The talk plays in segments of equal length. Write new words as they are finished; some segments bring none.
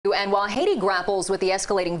And while Haiti grapples with the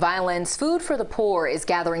escalating violence, Food for the Poor is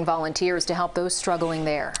gathering volunteers to help those struggling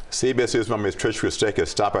there. CBS News Mummy's Trish Christakis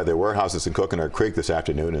stopped by their warehouses in Coconut Creek this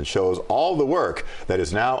afternoon and shows all the work that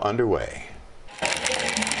is now underway.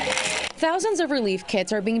 Thousands of relief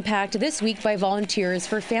kits are being packed this week by volunteers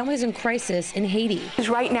for families in crisis in Haiti.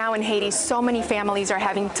 Right now in Haiti, so many families are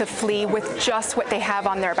having to flee with just what they have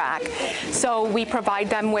on their back. So we provide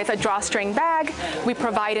them with a drawstring bag. We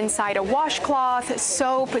provide inside a washcloth,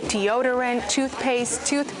 soap, deodorant, toothpaste,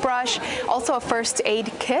 toothbrush, also a first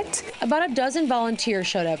aid kit. About a dozen volunteers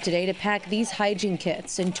showed up today to pack these hygiene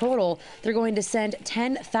kits. In total, they're going to send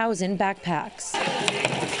 10,000 backpacks.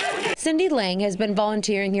 Cindy Lang has been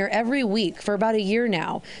volunteering here every week for about a year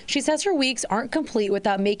now. She says her weeks aren't complete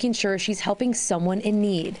without making sure she's helping someone in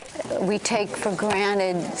need. We take for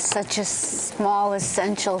granted such a small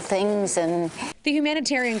essential things. And the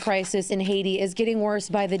humanitarian crisis in Haiti is getting worse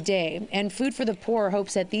by the day, and Food for the Poor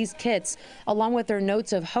hopes that these kits, along with their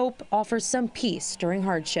notes of hope, offer some peace during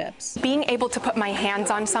hardships. Being able to put my hands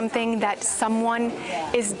on something that someone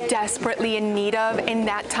is desperately in need of in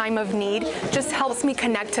that time of need just helps me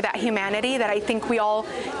connect to that humanity that I think we all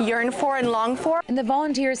yearn for and long for. And the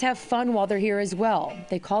volunteers have fun while they're here as well.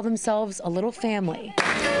 They call themselves a little family.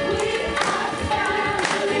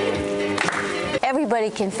 Everybody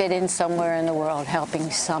can fit in somewhere in the world helping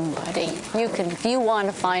somebody. If you want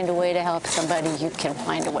to find a way to help somebody, you can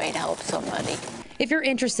find a way to help somebody. If you're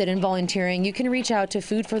interested in volunteering, you can reach out to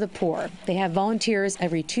Food for the Poor. They have volunteers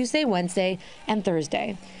every Tuesday, Wednesday, and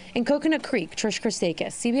Thursday. In Coconut Creek, Trish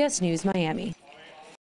Christakis, CBS News, Miami.